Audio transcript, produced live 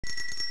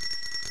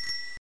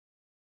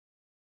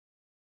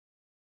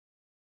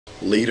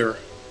leader,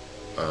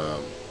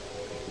 um,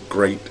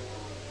 great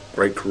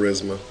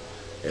charisma,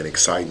 and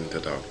exciting to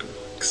talk to.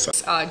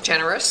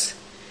 Generous.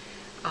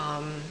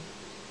 Um,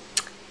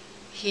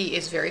 he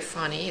is very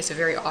funny. He has a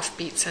very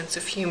offbeat sense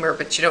of humor,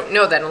 but you don't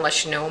know that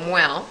unless you know him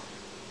well.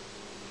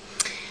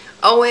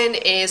 Owen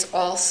is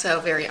also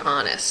very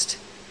honest.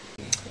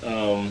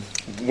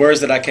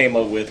 Words that I came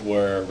up with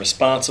were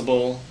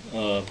responsible,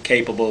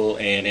 capable,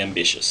 and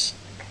ambitious.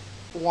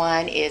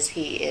 One is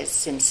he is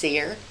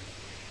sincere,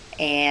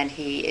 and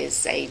he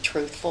is a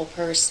truthful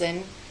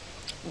person,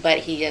 but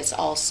he is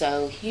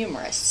also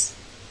humorous,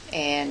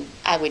 and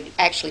I would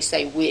actually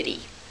say witty.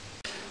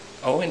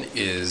 Owen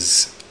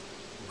is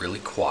really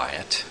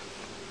quiet.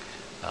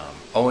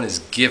 Owen is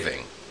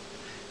giving.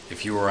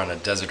 If you were on a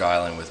desert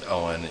island with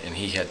Owen and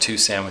he had 2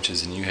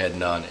 sandwiches and you had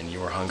none and you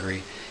were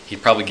hungry,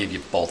 he'd probably give you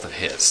both of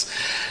his.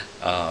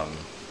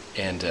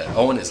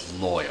 Owen is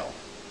loyal.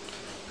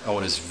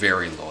 Owen is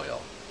very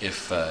loyal.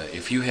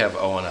 If you have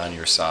Owen on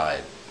your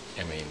side,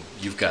 I mean,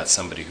 you've got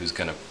somebody who's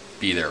going to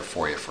be there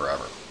for you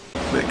forever.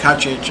 But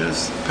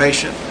conscientious,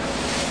 patient,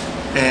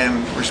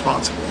 and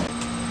responsible.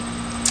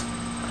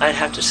 I'd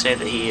have to say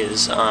that he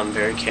is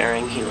very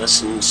caring. He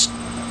listens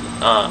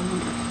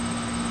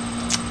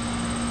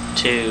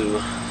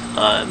to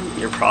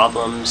your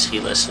problems. He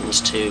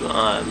listens to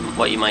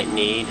what you might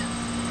need.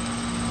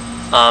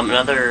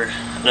 Another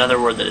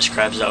word that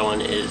describes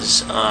Owen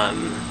is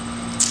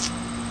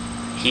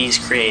he's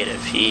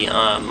creative. He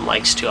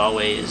likes to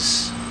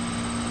always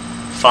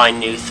find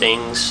new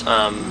things,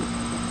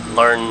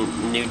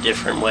 learn new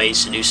different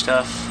ways to do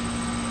stuff.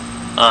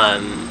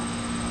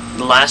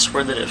 The last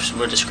word that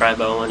would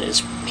describe Owen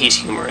is he's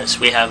humorous.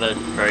 We have a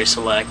very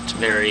select,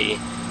 very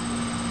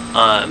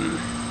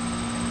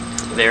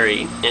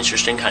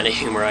interesting kind of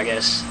humor, I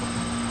guess.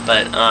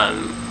 But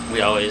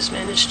we always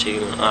manage to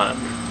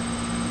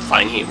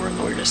find humor in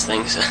the weirdest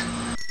things.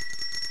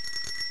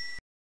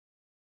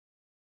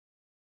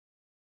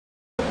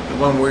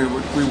 When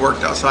we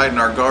worked outside in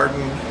our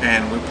garden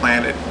and we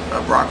planted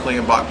broccoli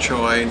and bok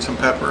choy and some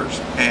peppers,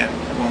 and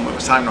when it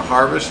was time to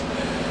harvest,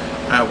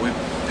 we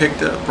picked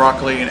the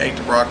broccoli and ate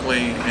the broccoli,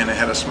 and it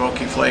had a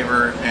smoky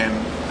flavor. And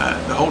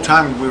the whole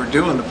time we were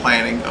doing the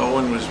planting,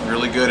 Owen was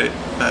really good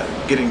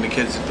at getting the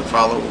kids to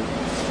follow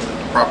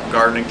the proper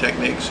gardening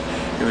techniques.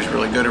 He was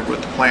really good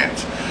with the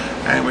plants.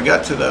 And we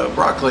got to the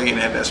broccoli and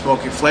it had that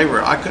smoky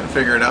flavor. I couldn't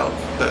figure it out.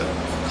 The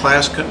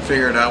class couldn't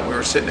figure it out. We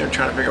were sitting there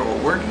trying to figure out, well,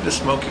 where did the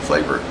smoky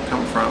flavor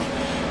come from?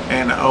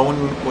 And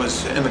Owen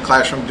was in the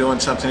classroom doing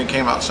something. He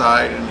came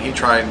outside and he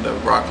tried the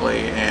broccoli,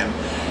 and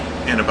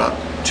in about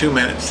 2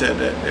 minutes said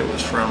that it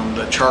was from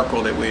the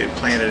charcoal that we had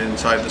planted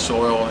inside the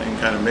soil and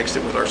kind of mixed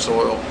it with our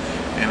soil.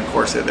 And of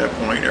course at that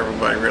point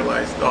everybody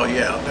realized, oh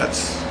yeah,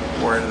 that's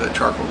where the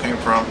charcoal came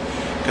from.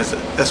 Because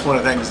that's one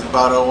of the things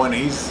about Owen,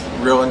 he's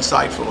real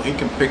insightful. He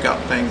can pick up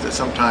things that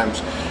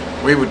sometimes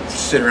we would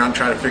sit around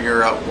trying to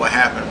figure out what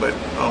happened, but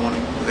Owen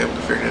was able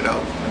to figure it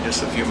out in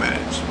just a few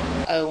minutes.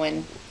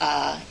 Owen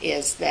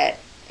is that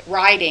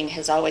writing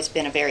has always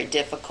been a very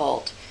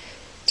difficult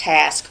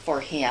task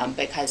for him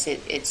because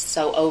it's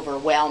so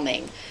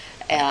overwhelming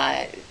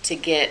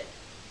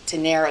to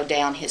narrow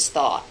down his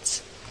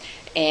thoughts.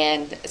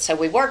 And so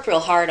we worked real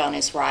hard on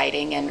his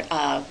writing, and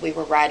we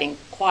were writing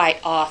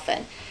quite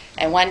often.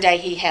 And one day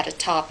he had a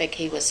topic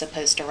he was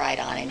supposed to write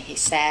on, and he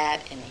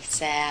sat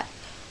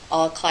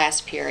all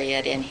class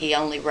period, and he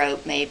only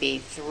wrote maybe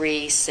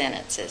 3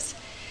 sentences.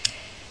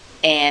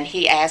 And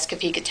he asked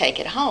if he could take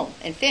it home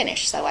and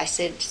finish. So I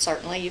said,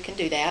 certainly you can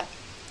do that.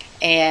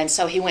 And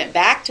so he went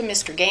back to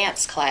Mr.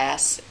 Gantt's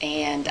class,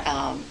 and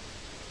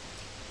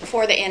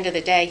before the end of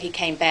the day he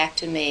came back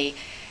to me,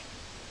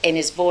 and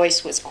his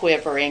voice was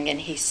quivering,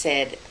 and he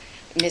said,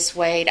 Miss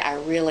Wade, I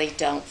really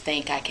don't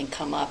think I can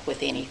come up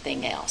with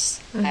anything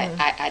else.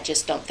 Mm-hmm. I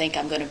just don't think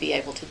I'm going to be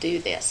able to do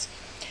this.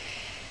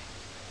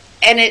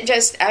 And it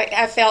just,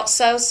 I felt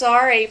so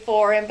sorry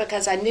for him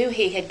because I knew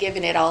he had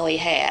given it all he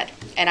had.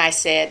 And I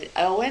said,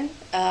 Owen,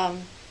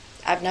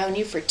 I've known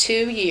you for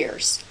 2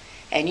 years,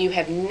 and you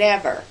have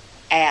never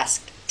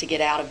asked to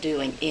get out of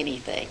doing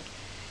anything.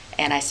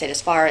 And I said,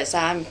 as far as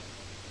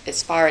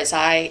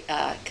I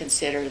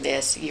consider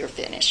this, you're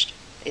finished.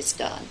 It's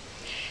done.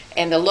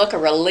 And the look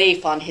of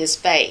relief on his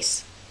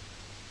face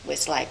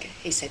was like,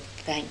 he said,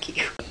 thank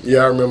you. Yeah,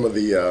 I remember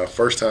the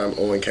first time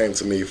Owen came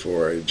to me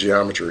for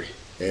geometry,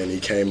 and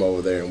he came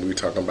over there and we were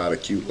talking about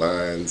acute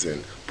lines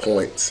and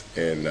points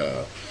and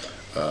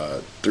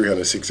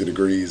 360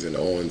 degrees, and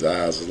Owen's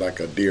eyes was like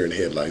a deer in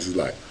headlights. He's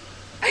like,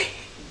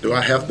 do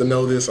I have to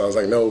know this? I was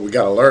like, no, we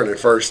got to learn it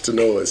first to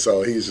know it.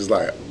 So he's just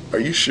like, are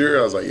you sure?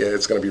 I was like, yeah,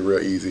 it's going to be real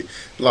easy.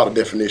 A lot of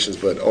definitions,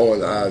 but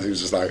Owen's eyes, he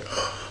was just like,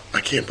 oh,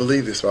 I can't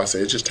believe this. So I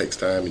said, it just takes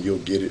time and you'll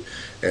get it.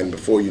 And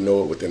before you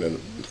know it, within the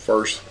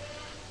first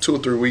 2 or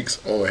 3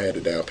 weeks, Owen had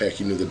it down pat.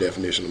 He knew the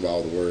definition of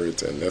all the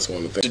words, and that's one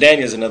of the things. So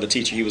Daniel is another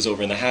teacher. He was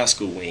over in the high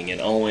school wing,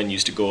 and Owen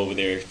used to go over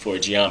there for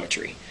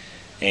geometry.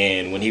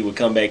 And when he would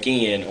come back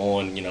in,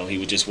 Owen, he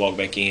would just walk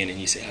back in and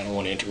he said, I don't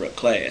want to interrupt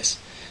class.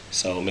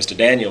 So Mr.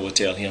 Daniel would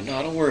tell him,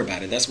 no, don't worry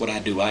about it. That's what I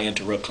do. I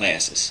interrupt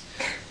classes.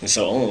 And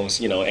so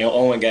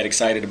Owen got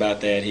excited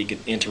about that. He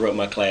could interrupt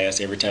my class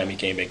every time he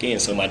came back in.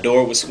 So my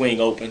door would swing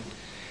open,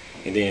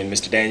 and then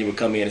Mr. Daniel would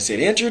come in and say,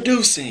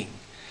 introducing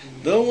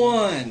the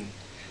one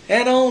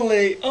and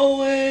only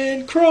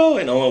Owen Crow.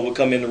 And Owen would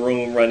come in the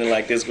room running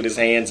like this with his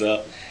hands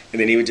up. And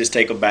then he would just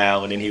take a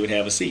bow, and then he would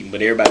have a seat.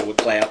 But everybody would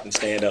clap and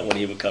stand up when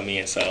he would come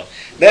in. So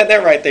that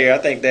right there, I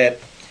think that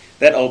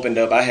opened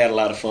up. I had a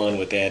lot of fun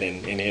with that.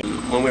 And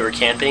when we were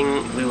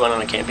camping, we went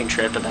on a camping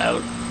trip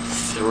about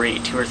 2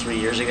 or 3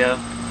 years ago.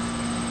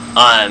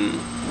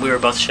 We were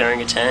both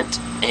sharing a tent,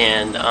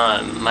 and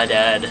my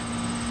dad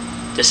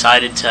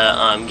decided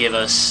to give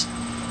us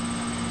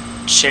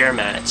share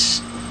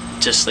mats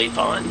to sleep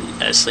on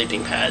as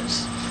sleeping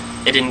pads.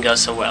 It didn't go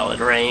so well.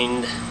 It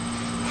rained.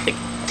 The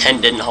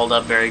tent didn't hold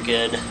up very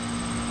good,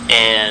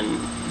 and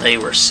they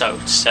were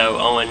soaked. So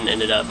Owen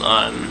ended up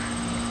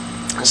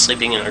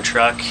sleeping in our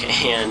truck,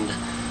 and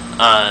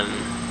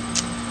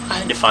I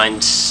had to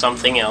find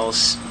something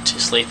else to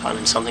sleep on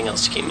and something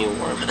else to keep me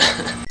warm.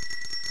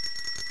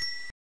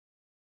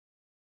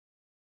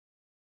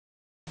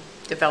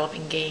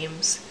 Developing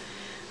games.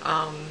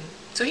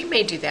 So he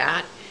may do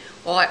that.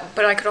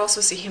 But I could also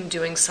see him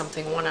doing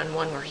something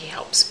one-on-one where he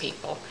helps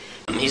people.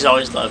 He's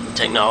always loved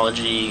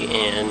technology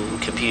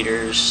and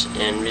computers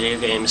and video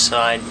games, so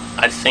I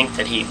think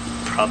that he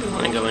probably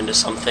want to go into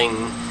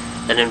something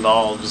that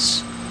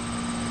involves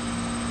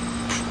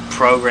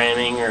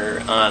programming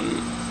or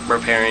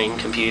repairing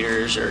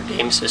computers or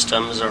game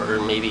systems, or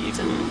maybe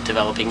even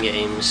developing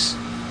games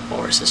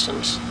or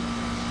systems.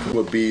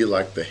 Would be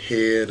like the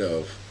head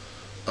of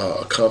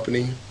a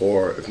company,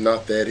 or if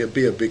not that, he'll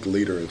be a big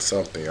leader in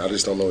something. I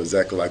just don't know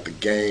exactly, like the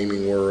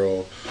gaming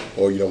world,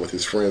 or with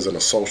his friends in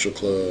a social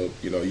club.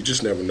 You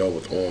just never know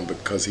with Owen,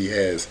 because he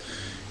has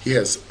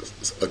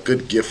a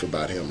good gift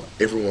about him.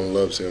 Everyone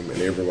loves him,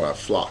 and everyone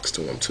flocks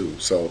to him too.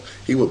 So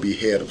he would be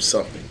head of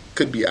something.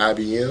 Could be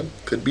IBM,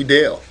 could be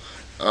Dell.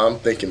 I'm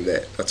thinking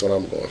that's what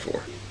I'm going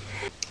for.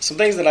 Some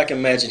things that I can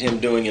imagine him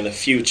doing in the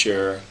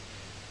future.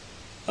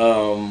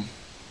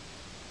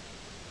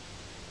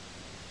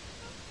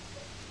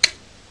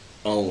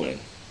 Owen.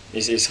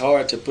 It's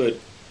hard to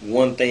put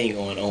one thing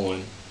on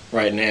Owen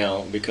right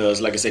now, because,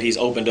 like I said, he's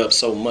opened up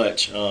so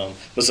much.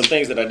 But some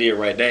things that I did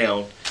write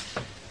down,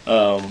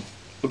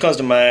 what comes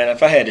to mind,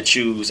 if I had to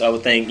choose, I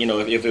would think,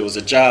 if it was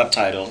a job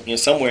title,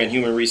 somewhere in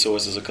human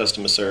resources or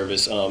customer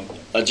service,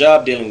 a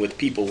job dealing with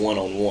people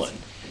one-on-one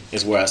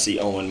is where I see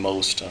Owen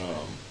most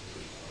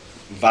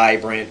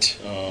vibrant,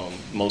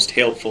 most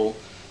helpful.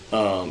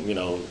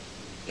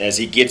 As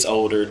he gets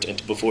older,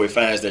 and before he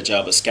finds that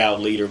job, a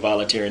scout leader,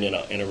 volunteering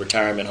in a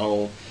retirement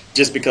home,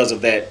 just because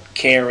of that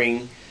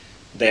caring,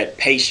 that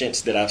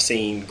patience that I've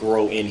seen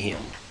grow in him.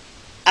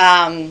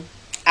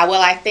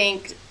 I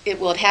think it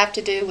would have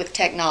to do with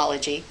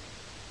technology,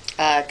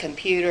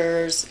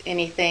 computers,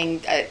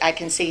 anything. I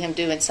can see him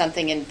doing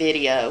something in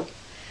video,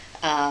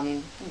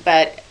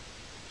 but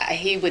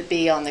he would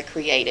be on the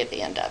creative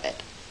end of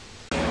it.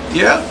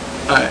 Yeah,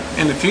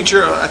 in the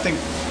future, I think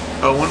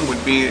Owen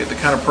would be the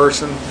kind of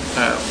person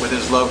with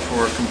his love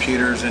for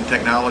computers and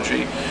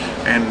technology,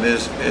 and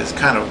is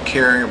kind of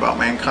caring about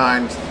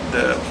mankind,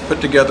 to put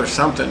together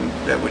something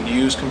that would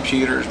use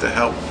computers to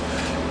help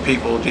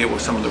people deal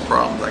with some of the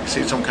problems. I can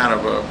see some kind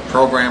of a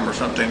program or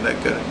something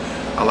that could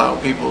allow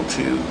people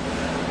to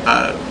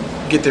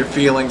get their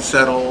feelings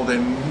settled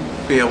and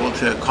be able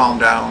to calm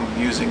down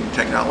using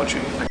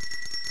technology.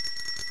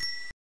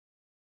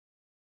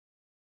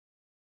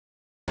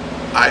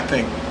 I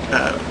think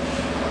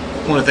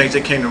one of the things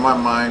that came to my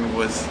mind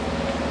was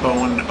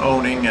Owen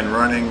owning and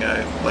running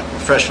a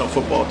professional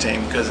football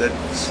team, because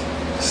it's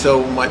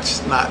so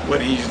much not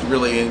what he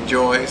really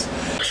enjoys.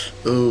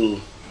 Ooh,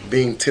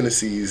 being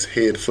Tennessee's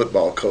head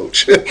football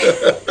coach.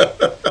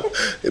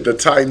 The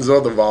Titans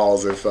or the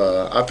Vols,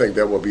 I think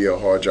that would be a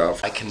hard job.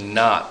 I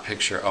cannot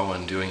picture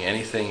Owen doing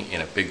anything in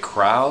a big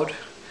crowd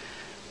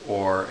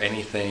or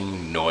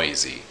anything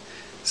noisy.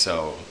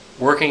 So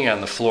working on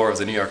the floor of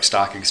the New York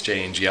Stock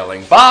Exchange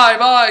yelling, buy,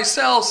 buy,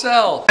 sell,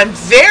 sell. I'm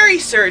very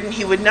certain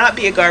he would not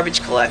be a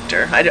garbage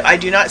collector. I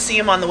do not see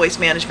him on the waste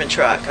management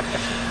truck.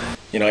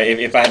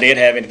 If I did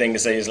have anything to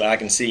say, is I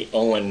can see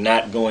Owen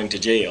not going to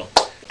jail.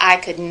 I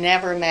could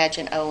never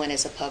imagine Owen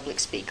as a public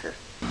speaker.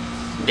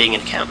 Being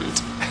an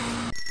accountant.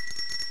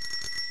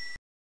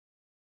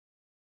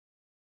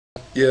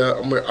 Yeah,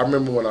 I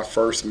remember when I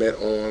first met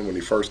Owen, when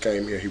he first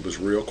came here, he was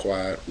real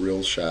quiet,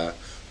 real shy,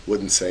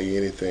 wouldn't say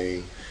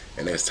anything.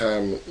 And as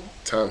time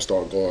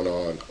started going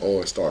on,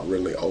 Owen started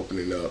really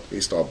opening up. He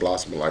started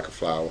blossoming like a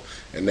flower.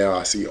 And now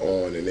I see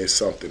Owen, and it's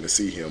something to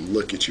see him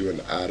look at you in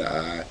the eye to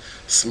eye,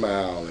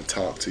 smile, and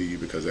talk to you,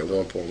 because at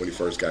one point when he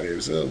first got here, he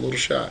was a little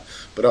shy.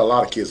 But a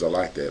lot of kids are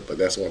like that. But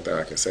that's one thing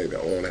I can say, that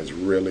Owen has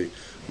really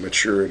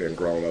matured and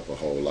grown up a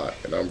whole lot.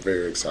 And I'm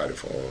very excited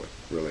for Owen,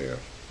 really am.